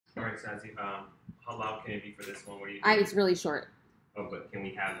right, Sassy. How loud can it be for this one? What do you think? It's really short. Oh, but can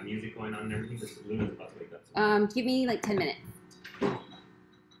we have music going on and everything? Because Luna's about to wake up. So. Give me like 10 minutes.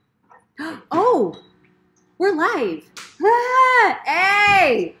 Oh, we're live. Ah,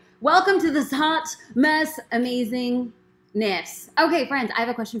 hey, welcome to this hot mess amazingness. Okay, friends, I have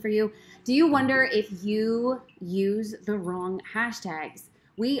a question for you. Do you wonder if you use the wrong hashtags?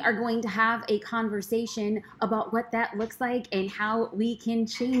 We are going to have a conversation about what that looks like and how we can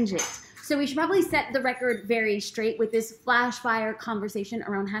change it. So we should probably set the record very straight with this flash fire conversation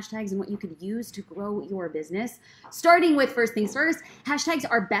around hashtags and what you could use to grow your business. Starting with first things first, hashtags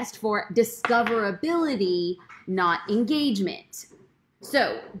are best for discoverability, not engagement.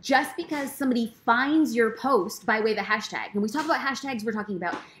 So just because somebody finds your post by way of a hashtag, when we talk about hashtags, we're talking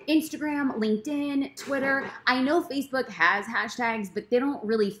about Instagram, LinkedIn, Twitter. I know Facebook has hashtags, but they don't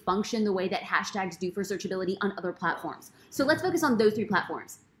really function the way that hashtags do for searchability on other platforms. So let's focus on those three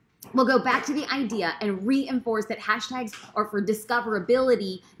platforms. We'll go back to the idea and reinforce that hashtags are for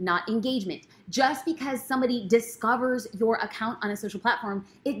discoverability, not engagement. Just because somebody discovers your account on a social platform,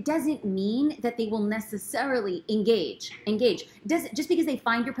 it doesn't mean that they will necessarily engage. Just because they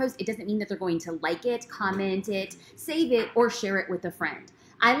find your post, it doesn't mean that they're going to like it, comment it, save it, or share it with a friend.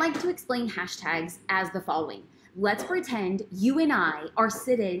 I like to explain hashtags as the following. Let's pretend you and I are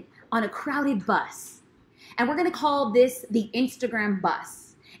sitting on a crowded bus, and we're going to call this the Instagram bus.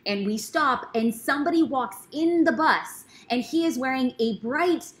 And we stop and somebody walks in the bus and he is wearing a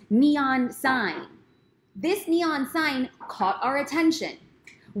bright neon sign. This neon sign caught our attention.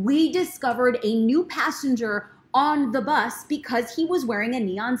 We discovered a new passenger on the bus because he was wearing a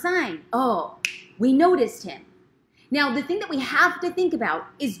neon sign. Oh, we noticed him. Now, the thing that we have to think about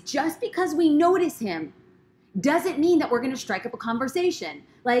is just because we notice him doesn't mean that we're going to strike up a conversation.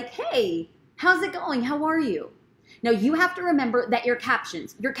 Like, hey, how's it going? How are you? Now, you have to remember that your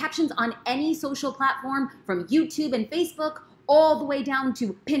captions on any social platform from YouTube and Facebook all the way down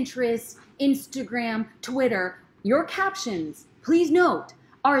to Pinterest, Instagram, Twitter, your captions, please note,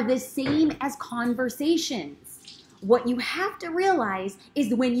 are the same as conversations. What you have to realize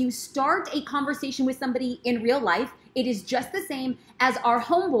is when you start a conversation with somebody in real life, it is just the same as our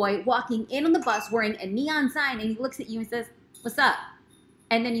homeboy walking in on the bus wearing a neon sign and he looks at you and says, "What's up?"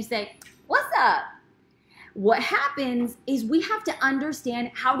 And then you say, "What's up?" What happens is we have to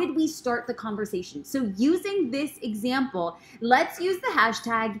understand how did we start the conversation. So using this example, let's use the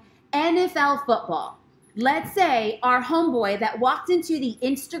hashtag NFL football. Let's say our homeboy that walked into the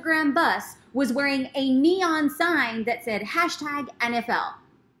Instagram bus was wearing a neon sign that said hashtag NFL.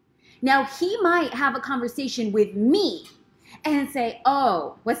 Now he might have a conversation with me and say,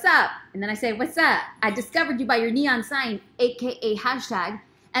 "Oh, what's up?" And then I say, "What's up? I discovered you by your neon sign, AKA hashtag."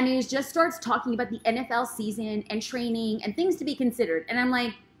 And he just starts talking about the NFL season and training and things to be considered. And I'm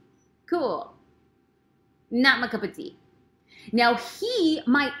like, cool, not my cup of tea. Now he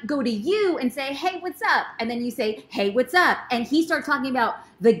might go to you and say, "Hey, what's up?" And then you say, "Hey, what's up?" And he starts talking about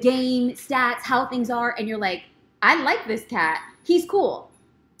the game, stats, how things are. And you're like, "I like this cat. He's cool."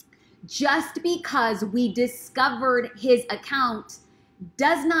 Just because we discovered his account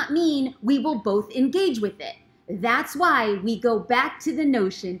does not mean we will both engage with it. That's why we go back to the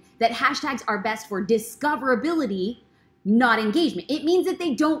notion that hashtags are best for discoverability, not engagement. It means that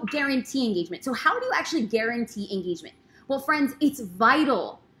they don't guarantee engagement. So how do you actually guarantee engagement? Well, friends, it's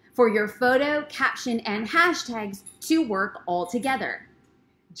vital for your photo, caption, and hashtags to work all together.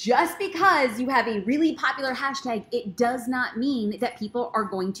 Just because you have a really popular hashtag, it does not mean that people are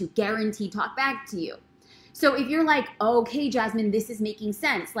going to guarantee talk back to you. So if you're like, "Okay, Jasmine, this is making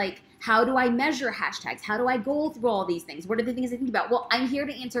sense. Like, how do I measure hashtags? How do I go through all these things? What are the things I think about?" Well, I'm here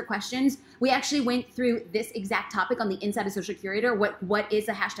to answer questions. We actually went through this exact topic on the Inside of Social Curator, what is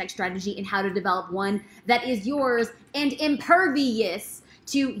a hashtag strategy and how to develop one that is yours and impervious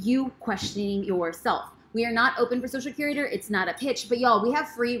to you questioning yourself. We are not open for Social Curator. It's not a pitch, but y'all, we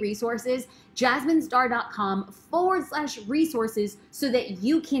have free resources, jasminestar.com/resources so that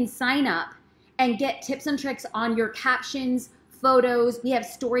you can sign up and get tips and tricks on your captions, photos. We have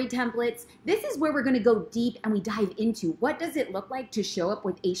story templates. This is where we're going to go deep and we dive into what does it look like to show up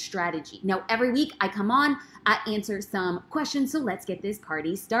with a strategy. Now, every week I come on, I answer some questions. So let's get this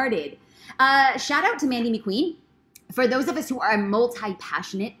party started. Shout out to Mandy McQueen. For those of us who are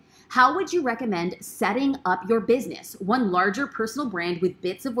multi-passionate, how would you recommend setting up your business? One larger personal brand with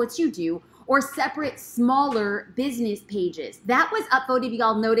bits of what you do or separate smaller business pages? That was upvoted,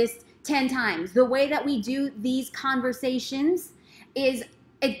 y'all noticed, 10 times. The way that we do these conversations is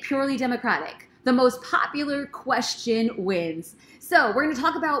purely democratic. The most popular question wins. So we're going to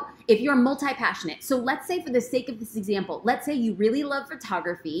talk about if you're multi-passionate. So let's say, for the sake of this example, let's say you really love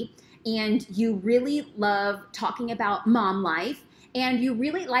photography and you really love talking about mom life and you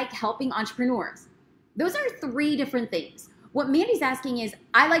really like helping entrepreneurs. Those are three different things. What Mandy's asking is,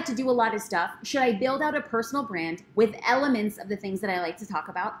 I like to do a lot of stuff. Should I build out a personal brand with elements of the things that I like to talk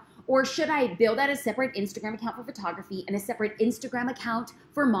about? Or should I build out a separate Instagram account for photography and a separate Instagram account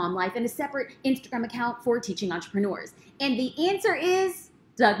for mom life and a separate Instagram account for teaching entrepreneurs? And the answer is,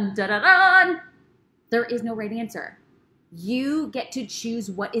 dun, dun, dun, dun, there is no right answer. You get to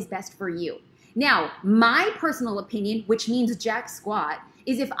choose what is best for you. Now, my personal opinion, which means jack squat,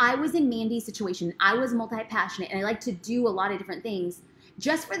 is if I was in Mandy's situation, I was multi-passionate and I like to do a lot of different things,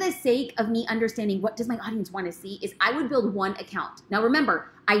 just for the sake of me understanding what does my audience want to see, is I would build one account. Now remember,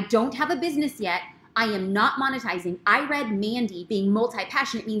 I don't have a business yet. I am not monetizing. I read Mandy being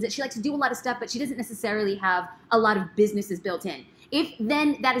multi-passionate means that she likes to do a lot of stuff, but she doesn't necessarily have a lot of businesses built in. If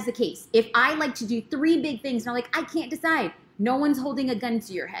then that is the case, if I like to do 3 big things and I'm like, I can't decide, no one's holding a gun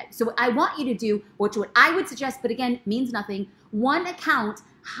to your head. So what I want you to do, which what I would suggest, but again, means nothing, one account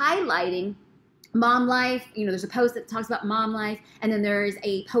highlighting mom life. You know, there's a post that talks about mom life, and then there's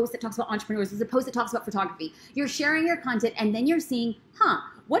a post that talks about entrepreneurs. There's a post that talks about photography. You're sharing your content, and then you're seeing,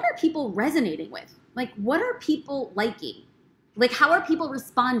 what are people resonating with? Like, what are people liking? Like, how are people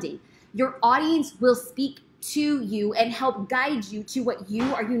responding? Your audience will speak to you and help guide you to what you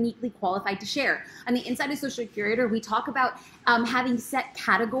are uniquely qualified to share. On the inside of Social Curator, we talk about having set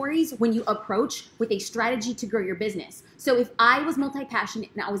categories when you approach with a strategy to grow your business. So if I was multi-passionate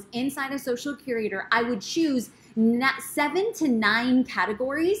and I was inside of Social Curator, I would choose 7 to 9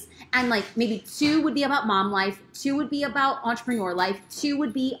 categories, and like maybe 2 would be about mom life, 2 would be about entrepreneur life, 2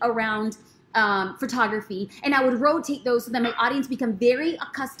 would be around photography, and I would rotate those so that my audience become very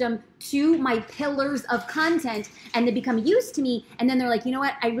accustomed to my pillars of content, and they become used to me, and then they're like, you know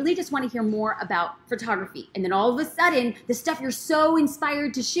what, I really just want to hear more about photography. And then all of a sudden, the stuff you're so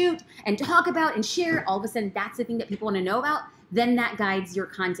inspired to shoot and talk about and share, all of a sudden that's the thing that people want to know about. Then that guides your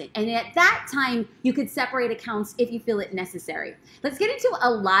content. And at that time, you could separate accounts if you feel it necessary. Let's get into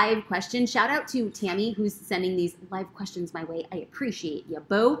a live question. Shout out to Tammy, who's sending these live questions my way. I appreciate you,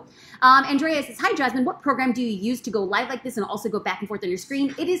 Bo. Andrea says, hi, Jasmine. What program do you use to go live like this and also go back and forth on your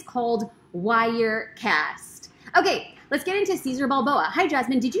screen? It is called Wirecast. Okay, let's get into Caesar Balboa. Hi,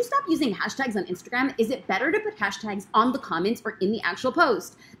 Jasmine. Did you stop using hashtags on Instagram? Is it better to put hashtags on the comments or in the actual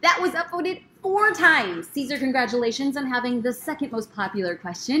post? That was upvoted 4 times. Caesar, congratulations on having the second most popular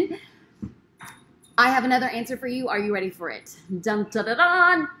question. I have another answer for you. Are you ready for it? Dun, dun, dun,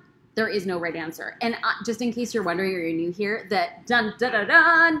 dun. There is no right answer. And just in case you're wondering or you're new here, that dun, dun, dun,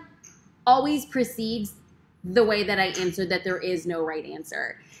 dun always precedes the way that I answered that there is no right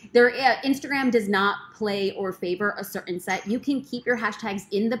answer. Instagram does not play or favor a certain set. You can keep your hashtags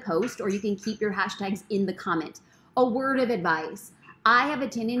in the post or you can keep your hashtags in the comment. A word of advice. I have a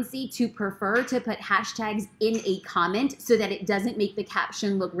tendency to prefer to put hashtags in a comment so that it doesn't make the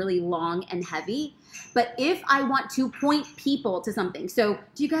caption look really long and heavy. But if I want to point people to something, so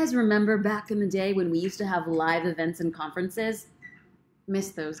do you guys remember back in the day when we used to have live events and conferences? Miss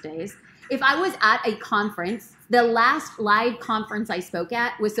those days. If I was at a conference, the last live conference I spoke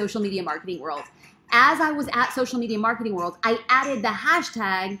at was Social Media Marketing World. As I was at Social Media Marketing World, I added the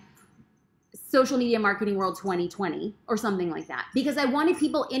hashtag Social Media Marketing World 2020 or something like that, because I wanted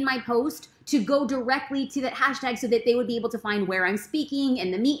people in my post to go directly to that hashtag so that they would be able to find where I'm speaking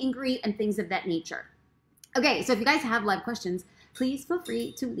and the meet and greet and things of that nature. Okay, so if you guys have live questions, please feel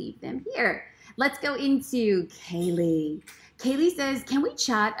free to leave them here. Let's go into Kaylee. Kaylee says, can we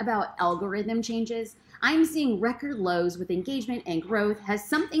chat about algorithm changes? I'm seeing record lows with engagement and growth. Has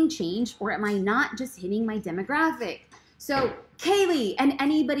something changed, or am I not just hitting my demographic? So Kaylee and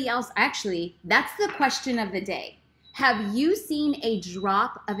anybody else, actually, that's the question of the day. Have you seen a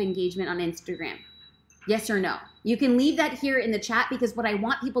drop of engagement on Instagram? Yes or no? You can leave that here in the chat, because what I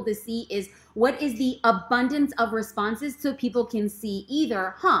want people to see is what is the abundance of responses, so people can see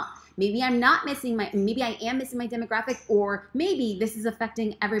either, maybe I am missing my demographic, or maybe this is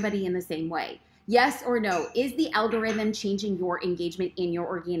affecting everybody in the same way. Yes or no? Is the algorithm changing your engagement in your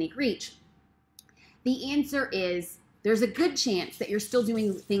organic reach? The answer is there's a good chance that you're still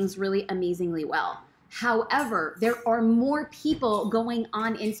doing things really amazingly well. However, there are more people going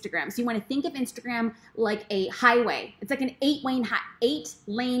on Instagram. So you want to think of Instagram like a highway. It's like an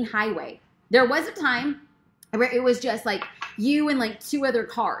 8-lane highway. There was a time where it was just like you and like 2 other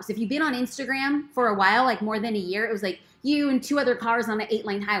cars. If you've been on Instagram for a while, like more than a year, it was like you and 2 other cars on an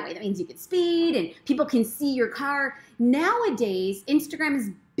 8-lane highway. That means you could speed and people can see your car. Nowadays, Instagram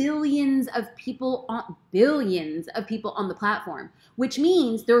is billions of people on the platform, which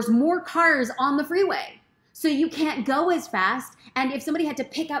means there's more cars on the freeway. So you can't go as fast. And if somebody had to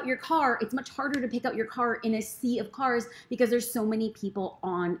pick out your car, it's much harder to pick out your car in a sea of cars because there's so many people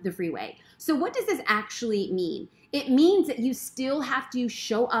on the freeway. So what does this actually mean? It means that you still have to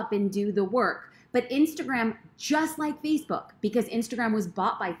show up and do the work. But Instagram, just like Facebook, because Instagram was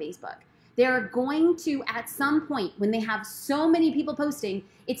bought by Facebook, they're going to, at some point, when they have so many people posting,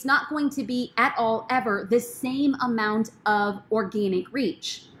 it's not going to be at all ever the same amount of organic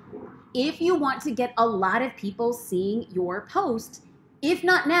reach. If you want to get a lot of people seeing your post, if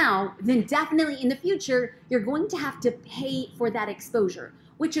not now, then definitely in the future, you're going to have to pay for that exposure,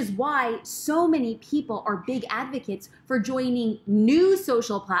 which is why so many people are big advocates for joining new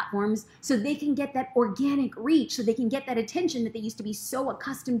social platforms so they can get that organic reach, so they can get that attention that they used to be so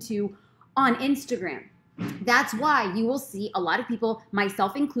accustomed to on Instagram. That's why you will see a lot of people,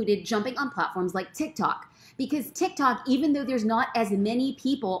 myself included, jumping on platforms like TikTok. Because TikTok, even though there's not as many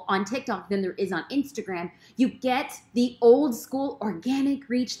people on TikTok than there is on Instagram, you get the old school organic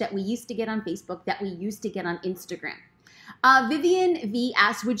reach that we used to get on Facebook, that we used to get on Instagram. Vivian V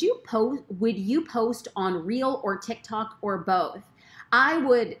asked, would you post on Reel or TikTok or both? I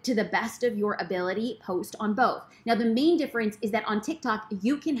would, to the best of your ability, post on both. Now, the main difference is that on TikTok,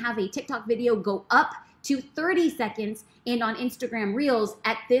 you can have a TikTok video go up to 30 seconds, and on Instagram Reels,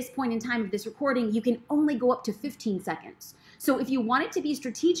 at this point in time of this recording, you can only go up to 15 seconds. So if you wanted to be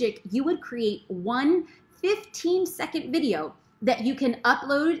strategic, you would create one 15-second video that you can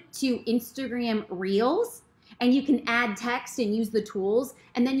upload to Instagram Reels, and you can add text and use the tools,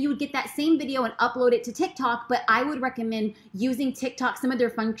 and then you would get that same video and upload it to TikTok. But I would recommend using TikTok, some of their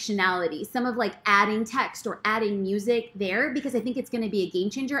functionality, some of like adding text or adding music there, because I think it's gonna be a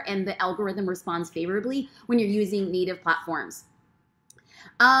game changer and the algorithm responds favorably when you're using native platforms.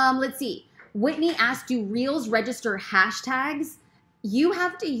 Let's see. Whitney asked, do Reels register hashtags? You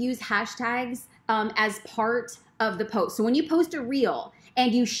have to use hashtags as part of the post. So when you post a Reel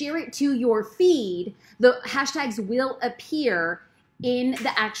and you share it to your feed, the hashtags will appear in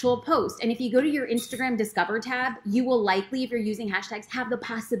the actual post. And if you go to your Instagram Discover tab, you will likely, if you're using hashtags, have the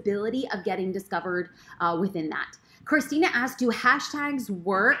possibility of getting discovered within that. Christina asked, do hashtags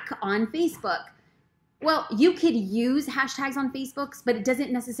work on Facebook? Well, you could use hashtags on Facebook, but it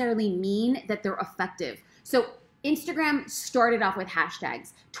doesn't necessarily mean that they're effective. So Instagram started off with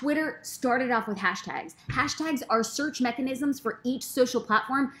hashtags. Twitter started off with hashtags. Hashtags are search mechanisms for each social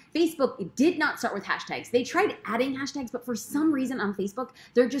platform. Facebook did not start with hashtags. They tried adding hashtags, but for some reason on Facebook,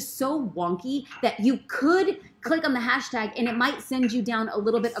 they're just so wonky that you could click on the hashtag and it might send you down a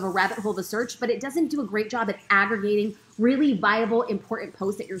little bit of a rabbit hole to search, but it doesn't do a great job at aggregating really viable, important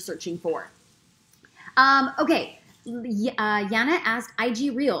posts that you're searching for. Okay. Yana asked,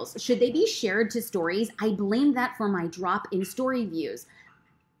 IG Reels, should they be shared to stories? I blame that for my drop in story views.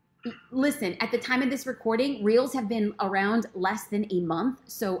 Listen, at the time of this recording, Reels have been around less than a month.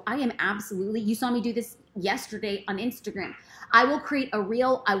 So I am absolutely, you saw me do this yesterday on Instagram. I will create a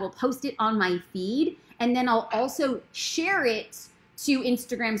Reel, I will post it on my feed, and then I'll also share it to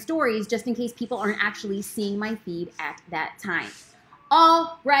Instagram stories just in case people aren't actually seeing my feed at that time.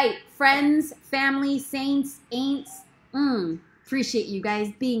 All right, friends, family, saints, ain'ts, appreciate you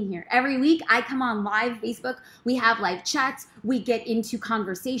guys being here. Every week I come on live Facebook. We have live chats. We get into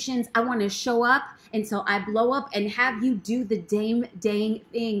conversations. I want to show up until I blow up and have you do the dang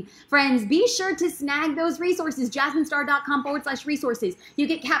thing. Friends, be sure to snag those resources, jasminestar.com/resources. You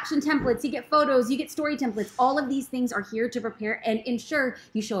get caption templates, you get photos, you get story templates. All of these things are here to prepare and ensure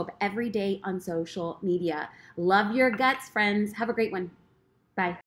you show up every day on social media. Love your guts, friends. Have a great one. Bye.